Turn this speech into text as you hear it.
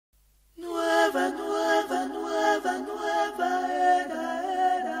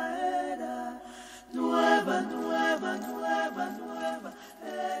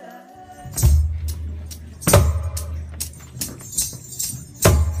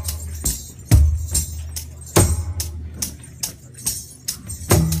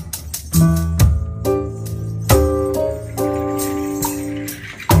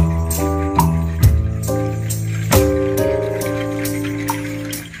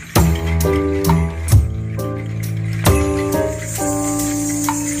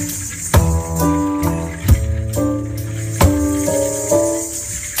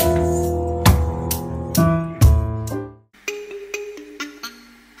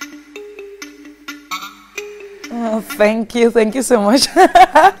Thank you so much.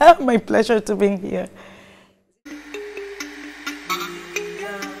 My pleasure to be here.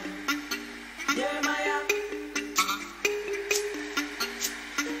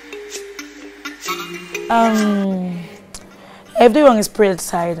 Everyone is pretty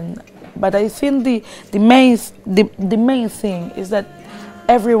excited, but I think the main thing is that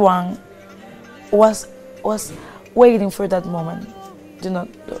everyone was waiting for that moment. You know,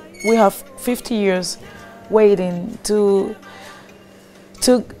 we have 50 years waiting to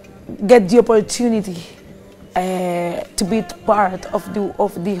get the opportunity to be part of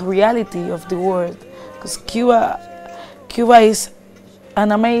the reality of the world, because Cuba is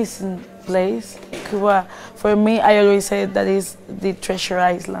an amazing place. Cuba, for me, I always say that is the treasure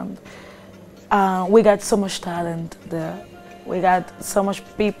island. We got so much talent there. We got so much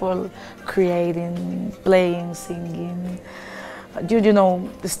people creating, playing, singing, you know,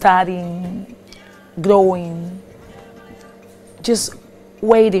 studying, growing, just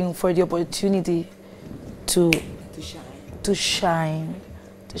waiting for the opportunity to shine.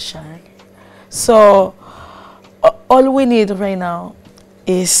 So all we need right now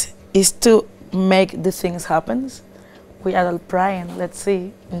is to make the things happen. We are all praying, let's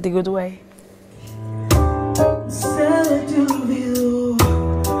see, in the good way.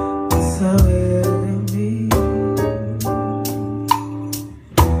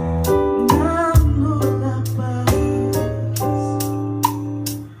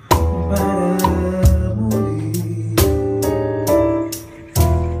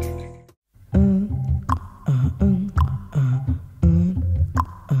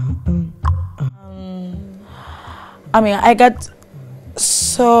 I mean, I got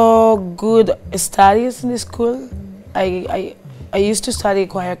so good studies in the school. I used to study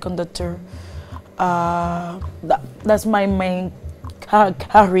choir conductor. That's my main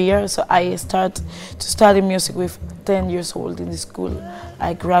career. So I started to study music with 10 years old in the school.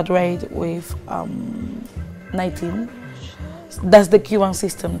 I graduated with 19. That's the Cuban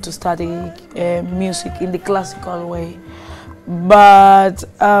system to study music in the classical way. But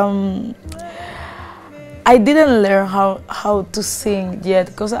I didn't learn how to sing yet,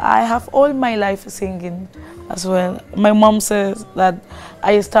 because I have all my life singing as well. My mom says that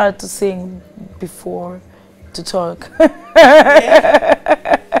I started to sing before to talk.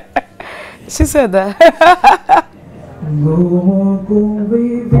 She said that.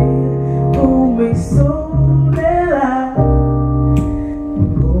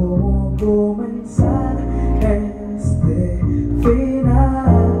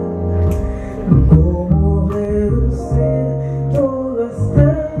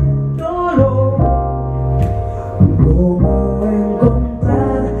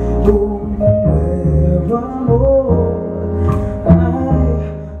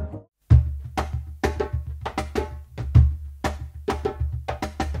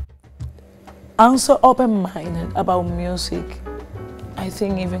 I'm so open-minded about music. I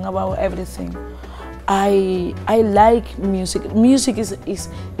think even about everything. I like music. Music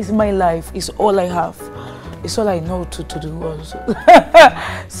is my life. It's all I have. It's all I know to do also.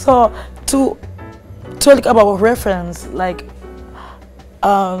 So to talk about reference, like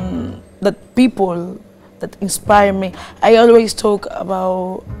that people that inspire me. I always talk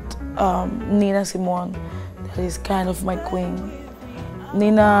about Nina Simone. That is kind of my queen.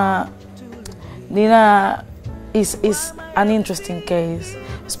 Nina is an interesting case,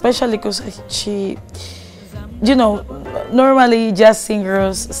 especially because she, you know, normally jazz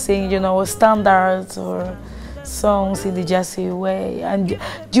singers sing, you know, standards or songs in the jazzy way, and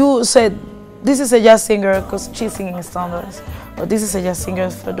you said this is a jazz singer because she's singing standards, or this is a jazz singer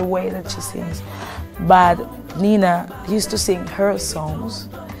for the way that she sings. But Nina used to sing her songs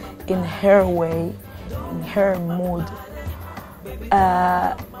in her way, in her mood.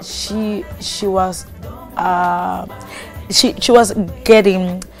 She was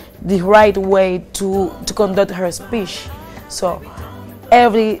getting the right way to conduct her speech. So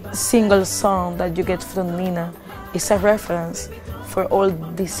every single song that you get from Nina is a reference for all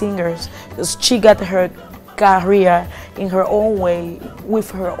the singers, because she got her career in her own way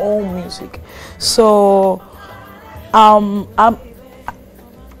with her own music. So I'm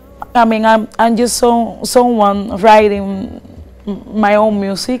just someone writing my own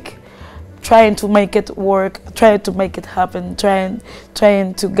music, trying to make it work, trying to make it happen, trying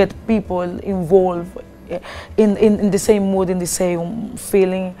to get people involved in the same mood, in the same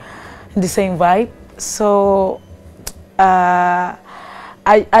feeling, in the same vibe. So I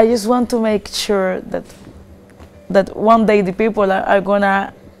just want to make sure that one day the people are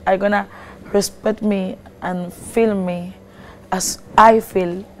gonna respect me and feel me as I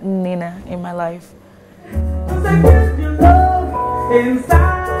feel Nina in my life.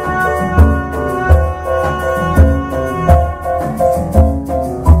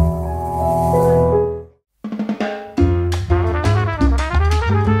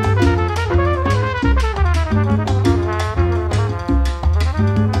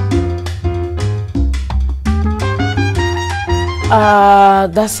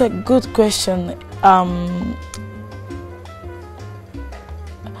 That's a good question.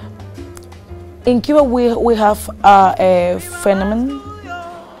 In Cuba, we have a phenomenon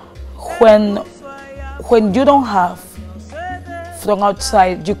when you don't have from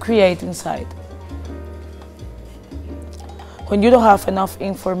outside, you create inside. When you don't have enough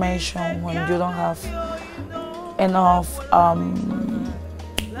information, when you don't have enough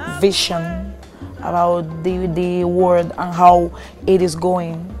vision about the world and how it is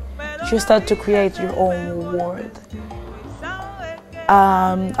going, you start to create your own world.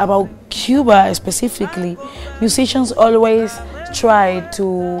 About Cuba specifically, musicians always try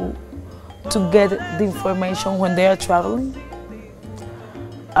to get the information when they are traveling.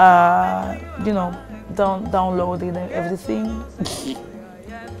 You know, downloading everything,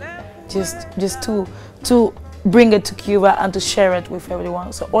 just to bring it to Cuba and to share it with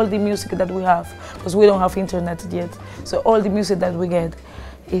everyone. So all the music that we have, because we don't have internet yet, so all the music that we get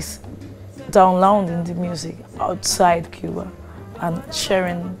is downloading the music outside Cuba and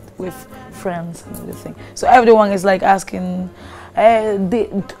sharing with friends and everything. So everyone is like asking,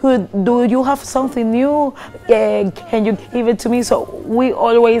 do you have something new? Can you give it to me? So we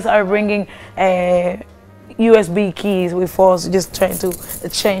always are bringing USB keys with us, just trying to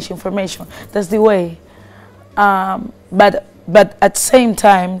exchange information. That's the way. But at the same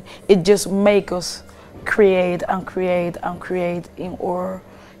time, it just makes us create and create and create in our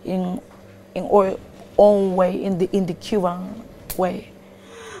own way, in the Cuban way.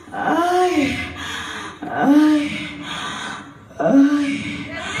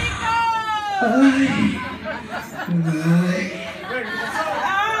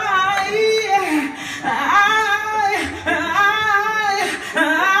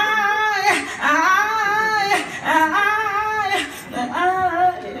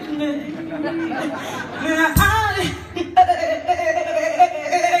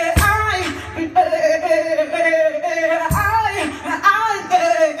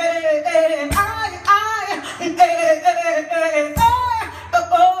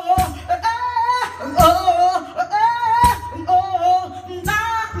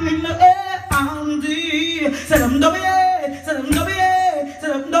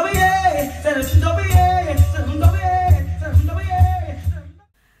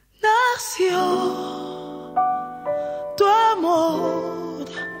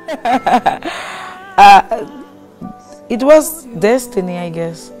 It was destiny, I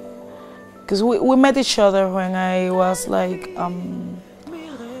guess, because we met each other when I was like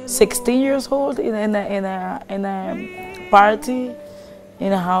 16 years old in a party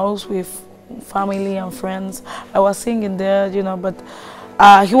in a house with family and friends. I was singing there, you know, but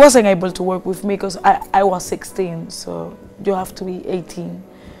he wasn't able to work with me because I was 16, so you have to be 18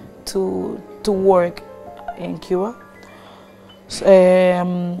 to work in Cuba.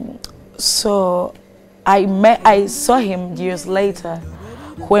 So I saw him years later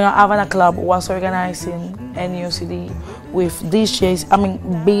when Havana Club was organizing a new CD with DJs. I mean,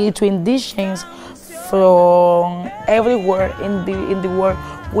 between DJs from everywhere in the world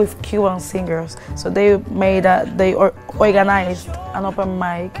with Cuban singers. So they organized an open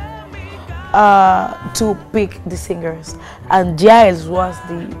mic to pick the singers, and Giles was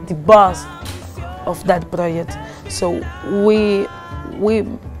the boss of that project. So we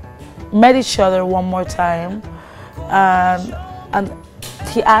met each other one more time, and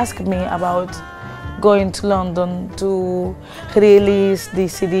he asked me about going to London to release the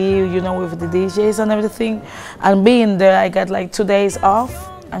CD, you know, with the DJs and everything. And being there, I got like 2 days off,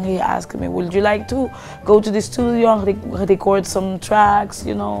 and he asked me, would you like to go to the studio and record some tracks,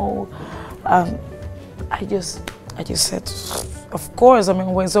 you know? I just said, of course. I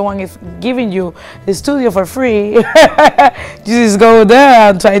mean, when someone is giving you the studio for free, you just go there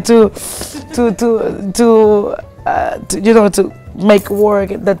and try to you know, to make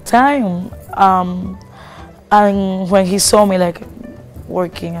work at that time. And when he saw me like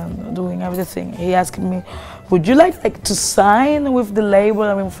working and doing everything, he asked me, would you like to sign with the label,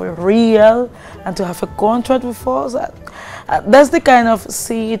 I mean, for real, and to have a contract with us? That's the kind of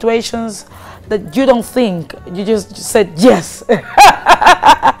situations that you don't think, you just said yes.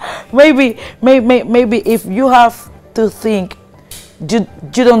 maybe if you have to think, you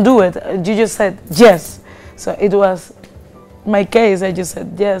don't do it, you just said yes. So it was my case. I just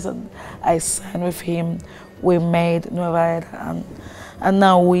said yes, and I signed with him we made Nueva Era, and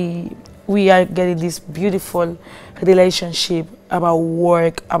now we are getting this beautiful relationship about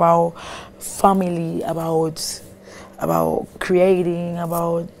work, about family, about creating,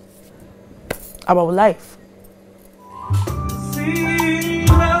 about life. Sin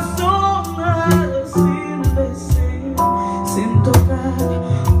razonar, sin decir, sin tocar,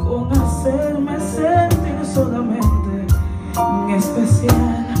 con hacerme sentir solamente en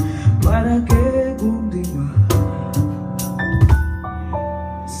especial para que continuar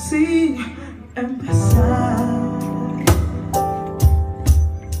sin empezar.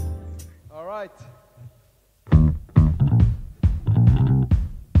 All right.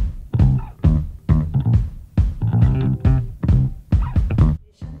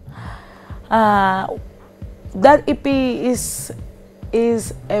 That EP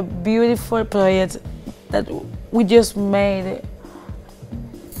is a beautiful project that we just made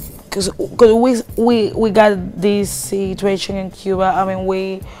because we got this situation in Cuba. I mean,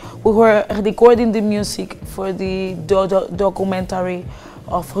 we were recording the music for the documentary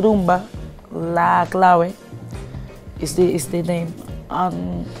of Rumba, La Clave is the name.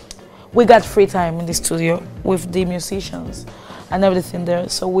 We got free time in the studio with the musicians and everything there,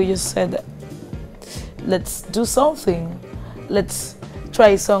 so we just said, let's do something. Let's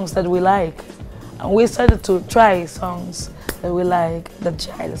try songs that we like. And we started to try songs that we like, that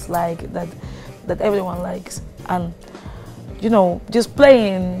Giles like, that everyone likes. And, you know, just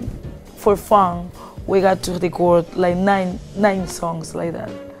playing for fun, we got to record like nine songs like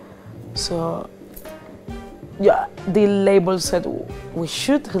that. So, yeah, the label said we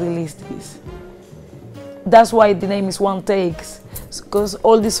should release this. That's why the name is One Takes, because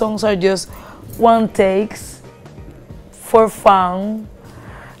all the songs are just one takes for fun,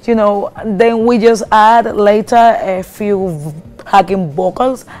 you know. Then we just add later a few hacking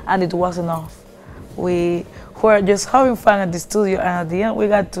vocals, and it was enough. We were just having fun at the studio, and at the end we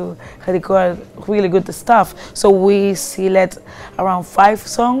got to record really good stuff. So we select around 5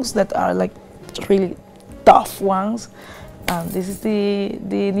 songs that are like really tough ones, and this is the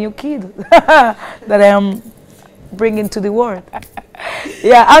new kid that I am bringing to the world.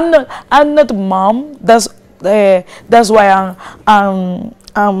 Yeah, I'm not mom. That's why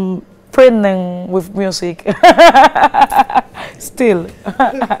I'm pregnant with music. Still.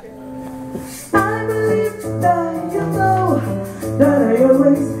 I believe that you know that I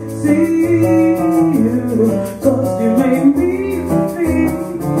always see you, 'cause you make me feel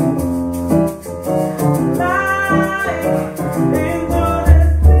like into the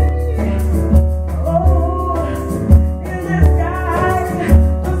sea, oh, in the sky,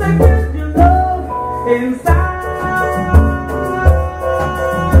 'cause I feel your love inside.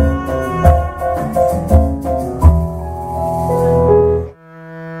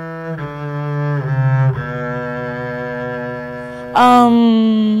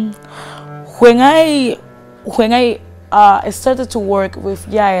 When I started to work with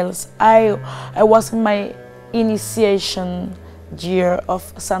Giles, I was in my initiation year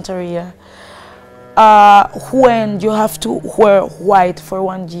of Santeria. When you have to wear white for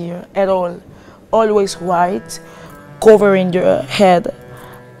 1 year at all, always white, covering your head.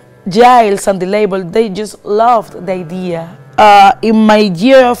 Giles and the label, they just loved the idea. In my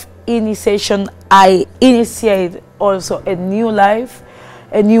year of initiation, I initiate also a new life,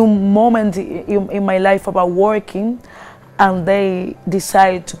 a new moment in my life about working, and they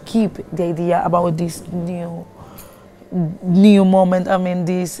decide to keep the idea about this new moment. I mean,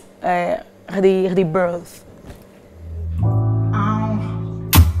 this rebirth.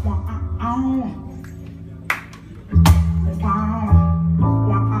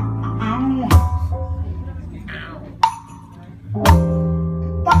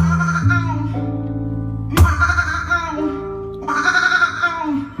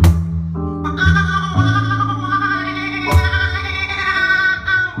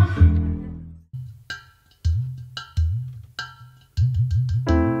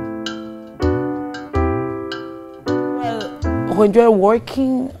 When you are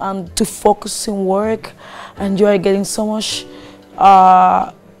working and to focus in work, and you are getting so much,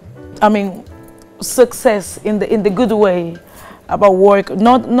 I mean, success in the good way about work,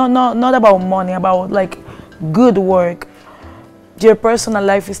 not about money, about like good work. Your personal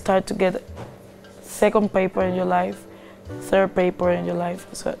life start to get second paper in your life, third paper in your life.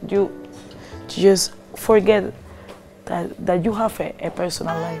 So you just forget that you have a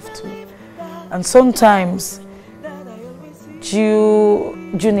personal life too, and sometimes you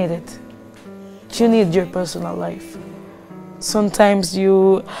need it. You need your personal life. Sometimes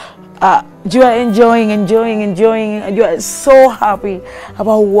you are enjoying, and you are so happy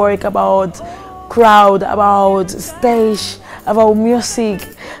about work, about crowd, about stage, about music,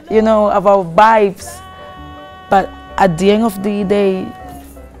 you know, about vibes. But at the end of the day,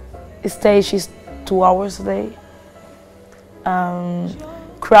 stage is 2 hours a day.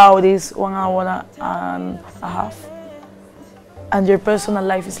 Crowd is 1 hour and a half. And your personal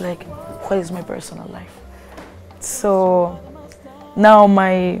life is like, what is my personal life? So now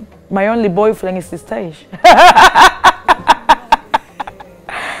my only boyfriend is the stage.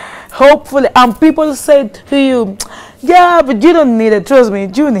 Hopefully, and people say to you, yeah, but you don't need it. Trust me,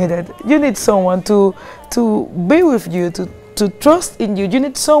 you need it. You need someone to be with you, to trust in you. You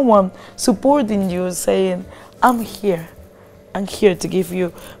need someone supporting you, saying, I'm here. I'm here to give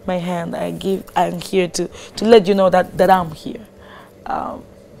you my hand. I'm here to let you know that I'm here.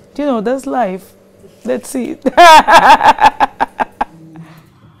 You know, that's life. Let's see.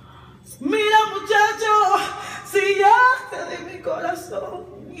 Mira, muchacho, si ya te di mi corazón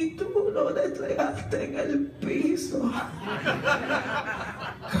y tú lo desplegaste en el piso.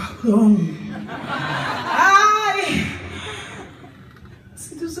 Cabrón. Ay,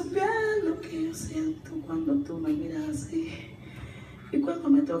 si tú supieras lo que yo siento cuando tú me miras así, y cuando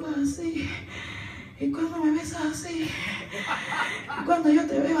me tocas así, y cuando me besas así, y cuando yo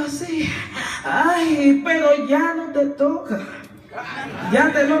te veo así. Ay, pero ya no te toca.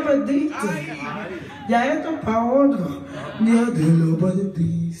 Ya te lo perdiste. Ya esto es pa' otro. Ya te lo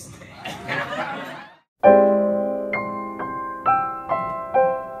perdiste.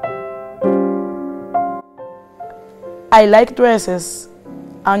 I like dresses.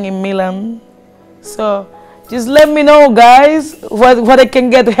 I'm in Milan. So just let me know, guys, what I can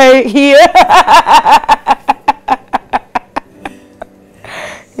get here.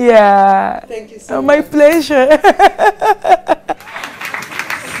 Yeah. Thank you so much. My pleasure.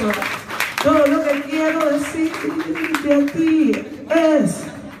 Todo lo que quiero decirte a ti es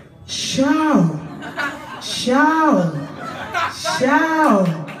chao, chao, chao,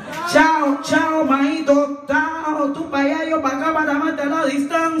 chao, chao, majito, chao, tú para allá, yo para acá, para amarte a la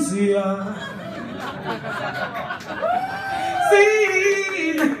distancia.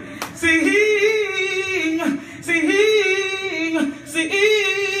 Sin, sin, sin, sin,